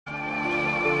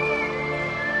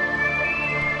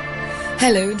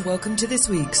Hello and welcome to this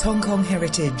week's Hong Kong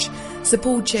Heritage. Sir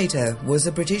Paul Chater was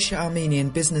a British-Armenian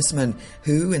businessman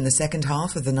who, in the second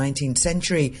half of the 19th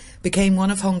century, became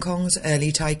one of Hong Kong's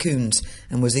early tycoons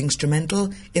and was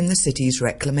instrumental in the city's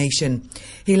reclamation.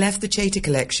 He left the Chater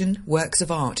collection, works of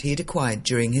art he had acquired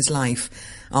during his life.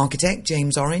 Architect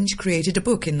James Orange created a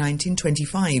book in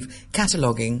 1925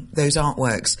 cataloguing those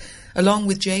artworks. Along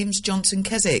with James Johnson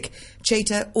Keswick,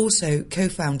 Chater also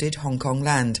co-founded Hong Kong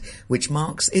Land, which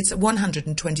marks its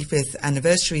 125th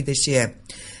anniversary this year.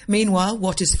 Meanwhile,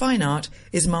 Wattis Fine Art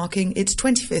is marking its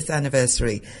 25th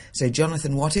anniversary, so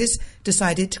Jonathan Wattis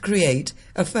decided to create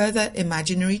a further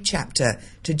imaginary chapter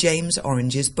to James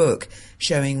Orange's book,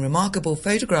 showing remarkable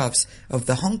photographs of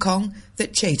the Hong Kong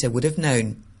that Chater would have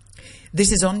known.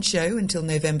 This is on show until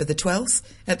November the 12th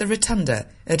at the Rotunda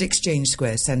at Exchange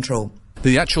Square Central.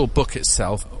 The actual book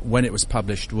itself, when it was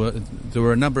published, there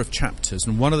were a number of chapters,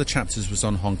 and one of the chapters was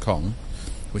on Hong Kong,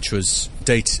 which was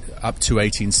date up to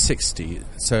 1860.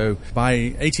 So by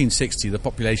 1860, the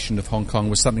population of Hong Kong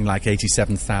was something like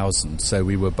 87,000. So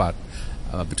we were about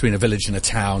between a village and a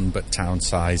town, but town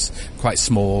size, quite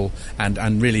small,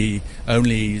 and really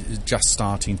only just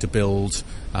starting to build.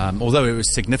 Although it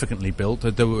was significantly built,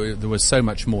 there was so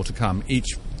much more to come.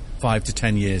 Each 5 to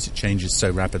 10 years it changes so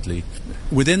rapidly.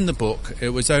 Within the book, it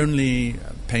was only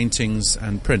paintings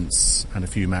and prints and a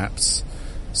few maps.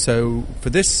 So for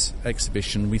this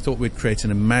exhibition, we thought we'd create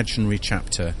an imaginary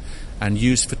chapter and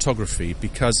use photography,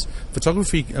 because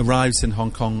photography arrives in Hong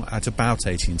Kong at about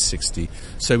 1860.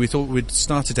 So we thought we'd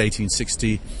start at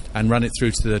 1860 and run it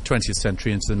through to the 20th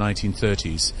century into the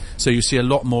 1930s. So you see a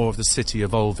lot more of the city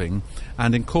evolving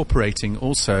and incorporating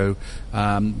also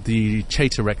the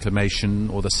Chater reclamation,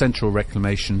 or the central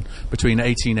reclamation, between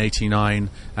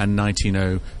 1889 and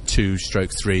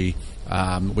 1902/3,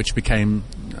 which became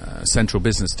Central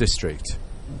Business District.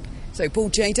 So Paul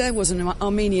Chater was an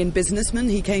Armenian businessman.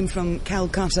 He came from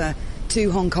Calcutta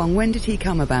to Hong Kong. When did he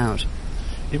come about?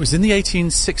 It was in the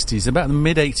 1860s, about the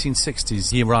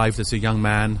mid-1860s. He arrived as a young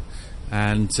man,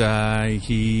 and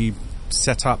he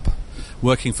set up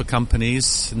working for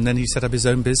companies, and then he set up his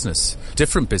own business.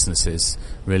 Different businesses,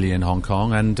 really, in Hong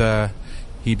Kong, and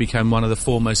he became one of the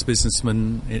foremost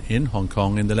businessmen in Hong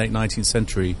Kong in the late 19th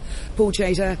century. Paul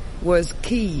Chater was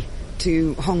key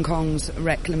to Hong Kong's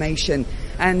reclamation.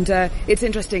 And it's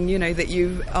interesting, you know, that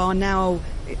you are now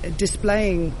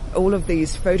displaying all of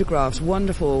these photographs,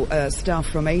 wonderful stuff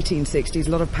from 1860s,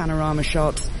 a lot of panorama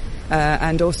shots,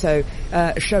 and also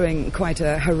showing quite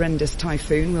a horrendous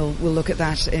typhoon. We'll look at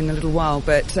that in a little while.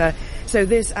 But so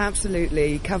this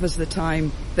absolutely covers the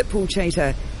time that Paul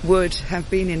Chater would have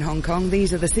been in Hong Kong.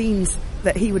 These are the scenes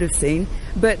that he would have seen.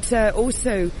 But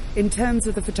also, in terms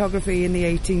of the photography in the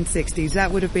 1860s,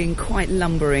 that would have been quite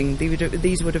lumbering.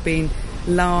 These would have been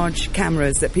large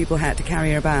cameras that people had to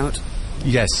carry about.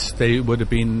 Yes, they would have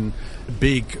been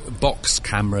big box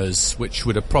cameras, which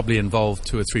would have probably involved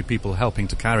 2 or 3 people helping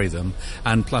to carry them,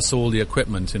 and plus all the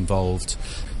equipment involved.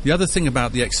 The other thing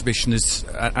about the exhibition is,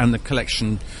 and the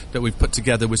collection that we've put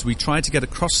together, was we tried to get a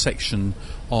cross-section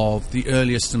of the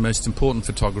earliest and most important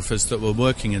photographers that were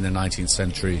working in the 19th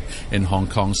century in Hong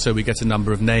Kong, so we get a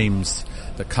number of names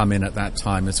that come in at that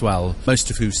time as well, most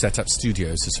of who set up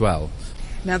studios as well.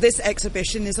 Now, this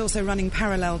exhibition is also running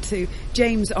parallel to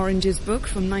James Orange's book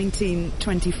from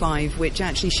 1925, which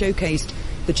actually showcased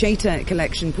the Chater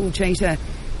collection. Paul Chater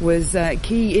was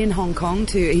key in Hong Kong.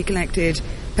 He collected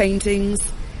paintings.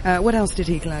 What else did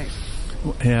he collect?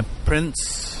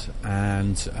 Prints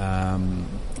and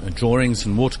drawings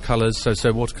and watercolours,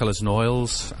 so watercolours and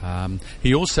oils.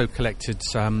 He also collected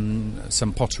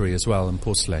some pottery as well, and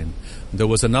porcelain. There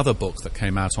was another book that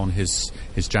came out on his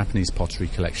Japanese pottery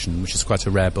collection, which is quite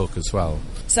a rare book as well.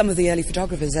 Some of the early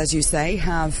photographers, as you say,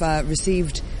 have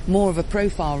received more of a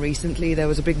profile recently. There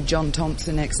was a big John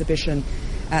Thompson exhibition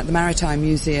at the Maritime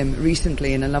Museum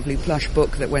recently, in a lovely plush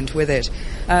book that went with it.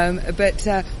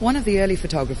 But one of the early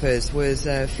photographers was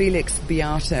Felix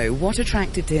Beato. What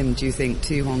attracted him, do you think,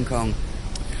 to Hong Kong?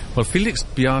 Well, Felix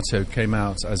Beato came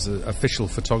out as an official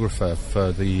photographer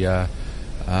for the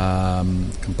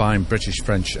combined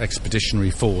British-French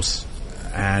Expeditionary Force,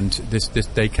 and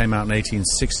they came out in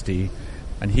 1860,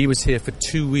 and he was here for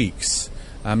 2 weeks.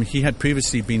 He had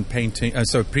previously been taking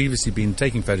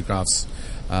photographs,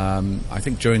 I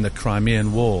think during the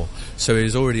Crimean War, so he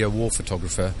was already a war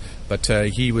photographer, but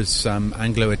he was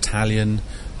Anglo-Italian,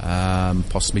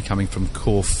 possibly coming from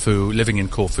Corfu, living in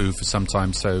Corfu for some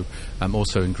time, so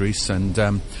also in Greece,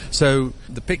 and so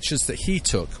the pictures that he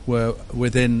took were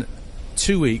within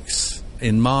 2 weeks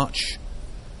in March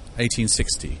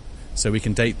 1860, so we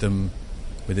can date them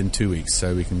within 2 weeks,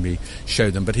 so we can show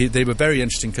them. But they were very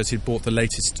interesting because he'd bought the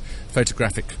latest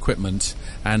photographic equipment,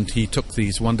 and he took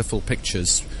these wonderful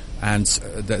pictures, and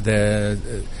they're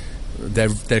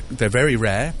very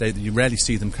rare. You rarely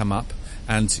see them come up.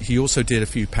 And he also did a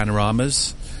few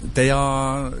panoramas. They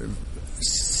are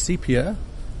sepia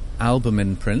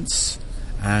albumin prints,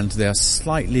 and they are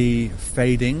slightly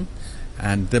fading.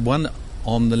 And the one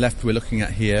on the left we're looking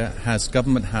at here has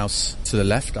Government House to the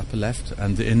left, upper left,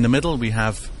 and in the middle we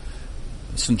have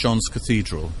St John's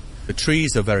Cathedral. The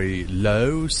trees are very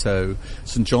low, so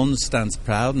St John's stands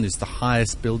proud and is the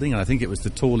highest building, and I think it was the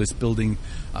tallest building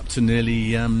up to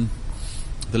nearly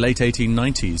the late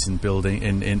 1890s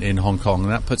in Hong Kong,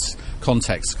 and that puts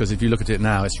context, because if you look at it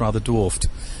now, it's rather dwarfed,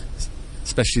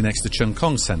 especially next to Cheung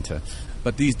Kong Centre.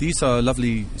 But these are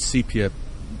lovely sepia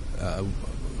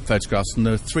photographs, and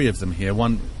there are 3 of them here.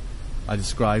 One I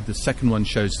described. The second one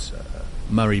shows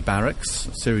Murray Barracks,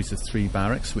 a series of 3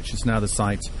 barracks, which is now the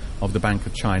site of the Bank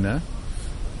of China.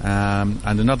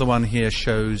 And another one here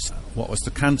shows what was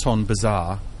the Canton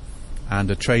Bazaar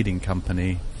and a trading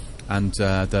company and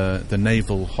the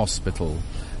Naval Hospital.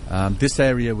 This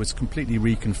area was completely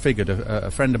reconfigured.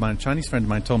 A friend of mine, a Chinese friend of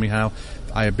mine, told me how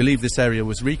I believe this area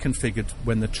was reconfigured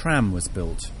when the tram was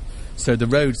built. So the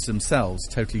roads themselves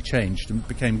totally changed and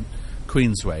became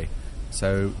Queensway.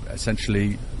 So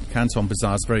essentially, Canton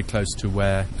Bazaar is very close to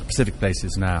where Pacific Place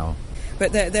is now.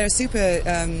 But they're a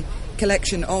super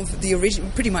collection of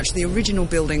pretty much the original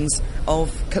buildings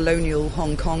of colonial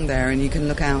Hong Kong there, and you can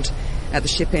look out at the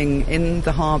shipping in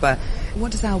the harbour.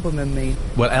 What does albumin mean?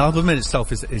 Well, albumin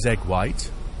itself is egg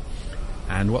white,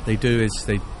 and what they do is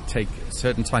they take a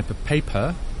certain type of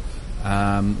paper,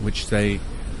 which they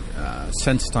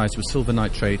sensitise with silver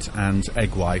nitrate and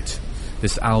egg white,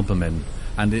 this albumin,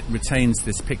 and it retains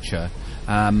this picture.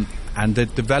 And they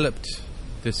developed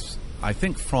this, I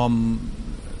think, from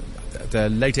the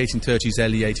late 1830s,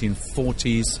 early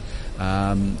 1840s.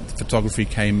 Photography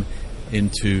came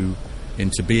into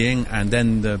being, and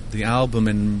then the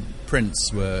albumin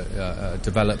prints were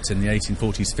developed in the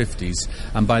 1840s, 50s,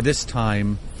 and by this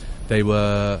time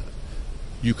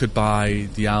you could buy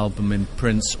the albumin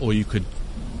prints, or you could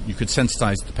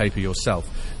sensitise the paper yourself.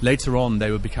 Later on,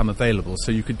 they would become available,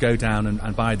 so you could go down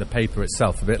and buy the paper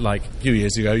itself, a bit like a few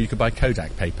years ago you could buy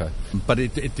Kodak paper. But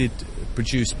it did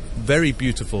produce very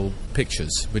beautiful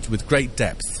pictures with great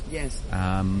depth. Yes.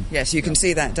 Yes, you can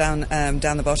see that down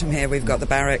the bottom here. We've got the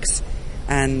barracks,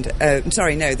 and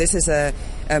this is a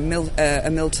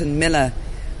Milton Miller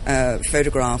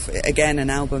photograph, again an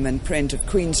albumin print of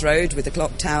Queen's Road with the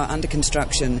clock tower under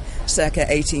construction circa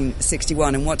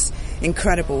 1861. And what's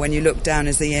incredible when you look down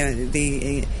is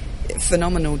the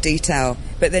phenomenal detail,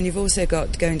 but then you've also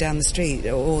got, going down the street,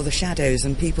 all the shadows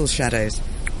and people's shadows.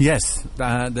 Yes,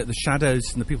 the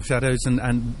shadows and the people's shadows,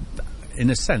 and in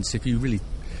a sense, if you really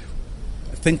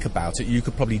think about it, you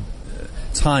could probably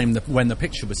time when the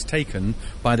picture was taken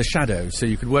by the shadow, so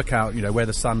you could work out where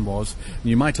the sun was, and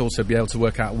you might also be able to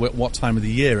work out what time of the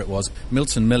year it was.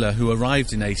 Milton Miller, who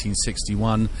arrived in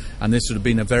 1861, and this would have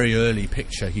been a very early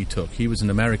picture he took. He was an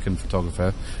American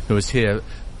photographer who was here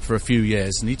for a few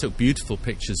years, and he took beautiful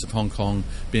pictures of Hong Kong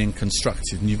being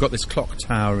constructed. And you've got this clock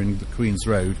tower in the Queen's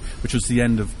Road, which was the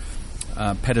end of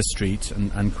Pedder Street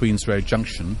and Queen's Road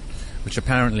Junction, which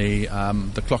apparently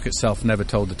the clock itself never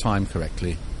told the time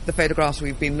correctly. The photographs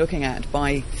we've been looking at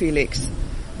by Felix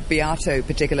Beato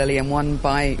particularly, and one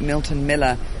by Milton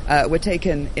Miller, were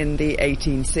taken in the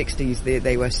 1860s.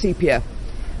 They were sepia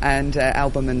and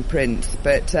albumin prints.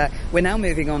 But we're now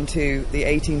moving on to the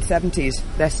 1870s.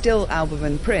 They're still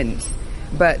albumin prints,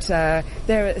 but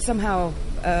they're somehow,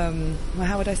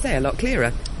 how would I say, a lot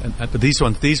clearer. But these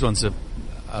ones are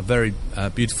a very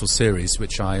beautiful series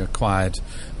which I acquired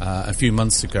a few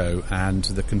months ago, and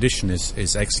the condition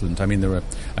is excellent. I mean, there are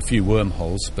a few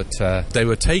wormholes, but they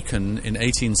were taken in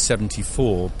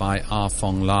 1874 by Ah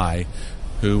Fong Lai,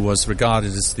 who was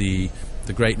regarded as the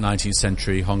great 19th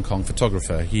century Hong Kong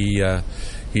photographer. He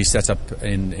set up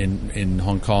in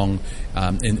Hong Kong,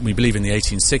 we believe in the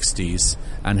 1860s,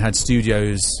 and had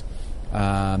studios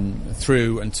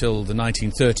through until the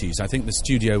 1930s. I think the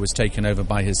studio was taken over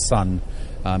by his son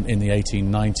in the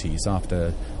 1890s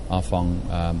after Ah Fong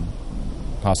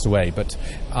passed away. But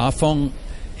Ah Fong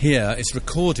here is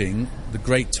recording the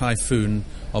Great Typhoon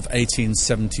of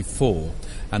 1874,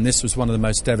 and this was one of the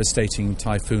most devastating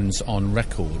typhoons on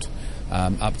record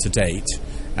up to date.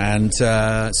 And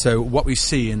so what we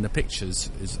see in the pictures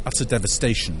is utter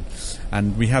devastation,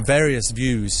 and we have various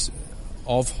views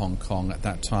of Hong Kong at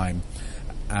that time.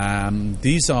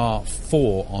 These are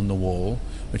 4 on the wall,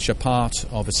 which are part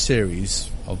of a series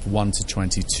of 1 to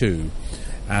 22,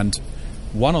 and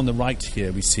One on the right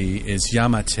here we see is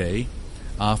Yamate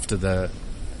after the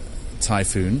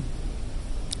typhoon,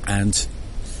 and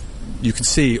you can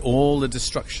see all the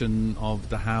destruction of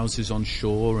the houses on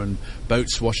shore and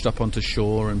boats washed up onto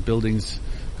shore and buildings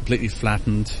completely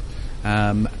flattened,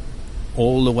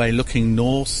 all the way looking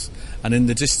north, and in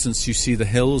the distance you see the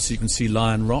hills, you can see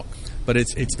Lion Rock, but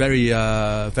it's very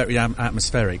very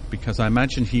atmospheric, because I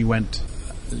imagine he went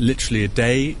literally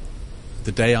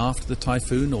the day after the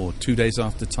typhoon or 2 days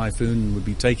after the typhoon, and would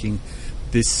be taking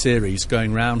this series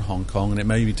going around Hong Kong, and it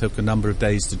maybe took a number of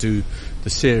days to do the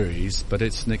series, but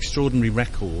it's an extraordinary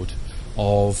record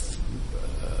of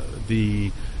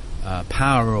the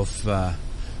power of the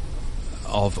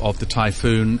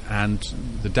typhoon and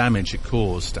the damage it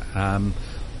caused,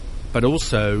 but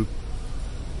also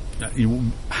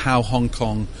how Hong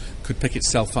Kong could pick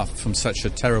itself up from such a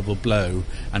terrible blow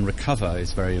and recover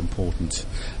is very important.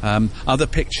 Other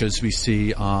pictures we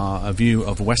see are a view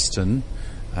of Weston,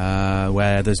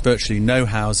 where there's virtually no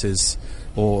houses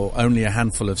or only a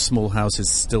handful of small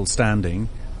houses still standing.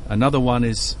 Another one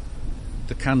is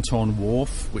the Canton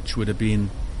Wharf, which would have been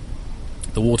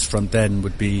the waterfront then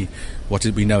would be what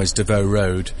we know as Devoe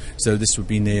Road. So this would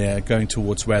be near, going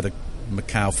towards where the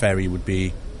Macau ferry would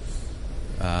be,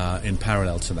 in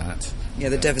parallel to that. Yeah,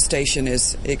 the devastation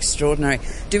is extraordinary.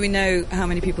 Do we know how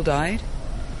many people died?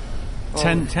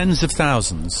 Tens of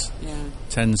thousands. Yeah.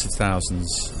 Tens of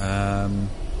thousands.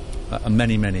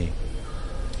 Many.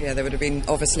 Yeah, there would have been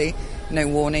obviously no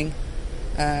warning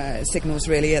signals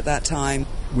really at that time.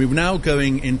 We're now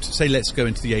going into, let's go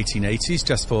into the 1880s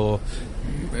just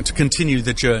to continue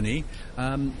the journey.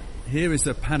 Here is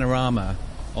a panorama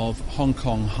of Hong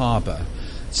Kong Harbour.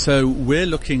 So we're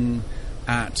looking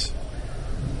at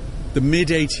the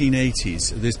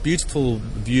mid-1880s. This beautiful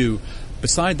view.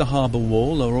 Beside the harbour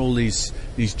wall are all these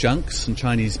junks and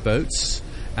Chinese boats,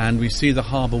 and we see the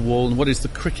harbour wall and what is the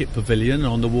cricket pavilion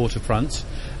on the waterfront,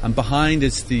 and behind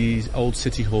is the old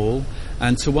City Hall,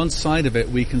 and to one side of it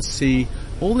we can see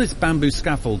all this bamboo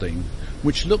scaffolding,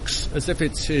 which looks as if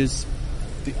it is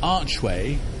the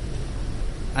archway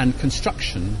and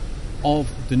construction of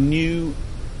the new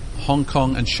Hong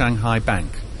Kong and Shanghai Bank,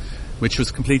 which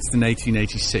was completed in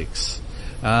 1886.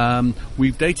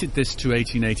 We've dated this to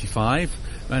 1885,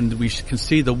 and we can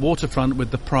see the waterfront with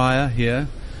the Prior here.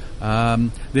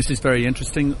 This is very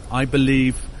interesting. I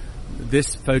believe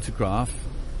this photograph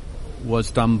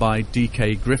was done by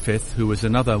D.K. Griffith, who was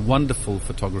another wonderful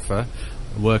photographer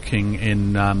working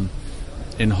in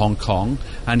Hong Kong,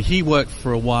 and he worked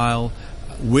for a while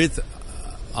with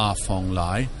Ah Fong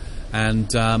Lai, and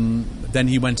then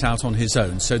he went out on his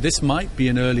own. So this might be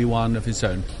an early one of his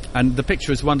own. And the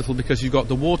picture is wonderful because you've got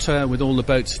the water with all the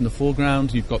boats in the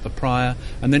foreground, you've got the Prior,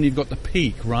 and then you've got the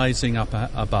peak rising up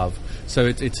above. So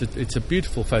it's a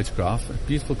beautiful photograph, a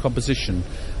beautiful composition,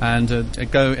 and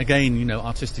again,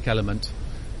 artistic element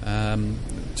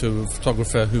to a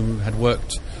photographer who had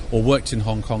worked in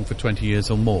Hong Kong for 20 years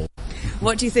or more.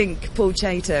 What do you think Paul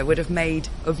Chater would have made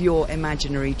of your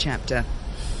imaginary chapter?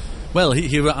 Well,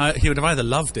 he would have either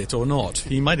loved it or not.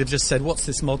 He might have just said, "What's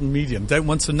this modern medium? Don't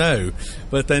want to know."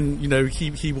 But then,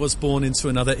 he was born into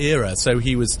another era, so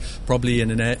he was probably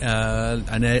in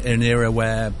an era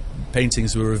where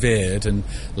paintings were revered and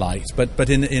liked. But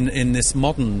in this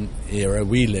modern era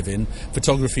we live in,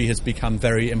 photography has become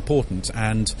very important,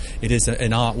 and it is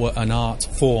an art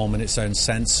form in its own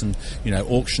sense. And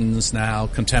auctions now,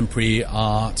 contemporary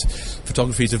art,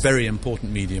 photography is a very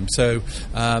important medium. So,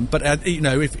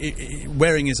 if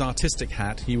wearing his artistic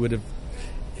hat, he would have,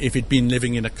 if he'd been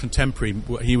living in a contemporary,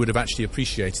 he would have actually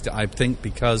appreciated it, I think,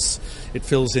 because it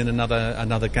fills in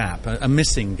another gap, a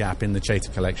missing gap in the Chater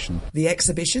collection. The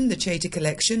exhibition, The Chater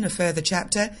Collection, A Further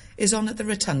Chapter, is on at the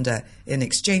Rotunda in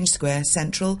Exchange Square,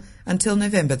 Central, until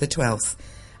November the 12th.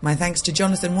 My thanks to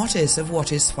Jonathan Wattis of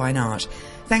Wattis Fine Art.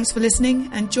 Thanks for listening,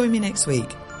 and join me next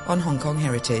week on Hong Kong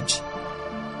Heritage.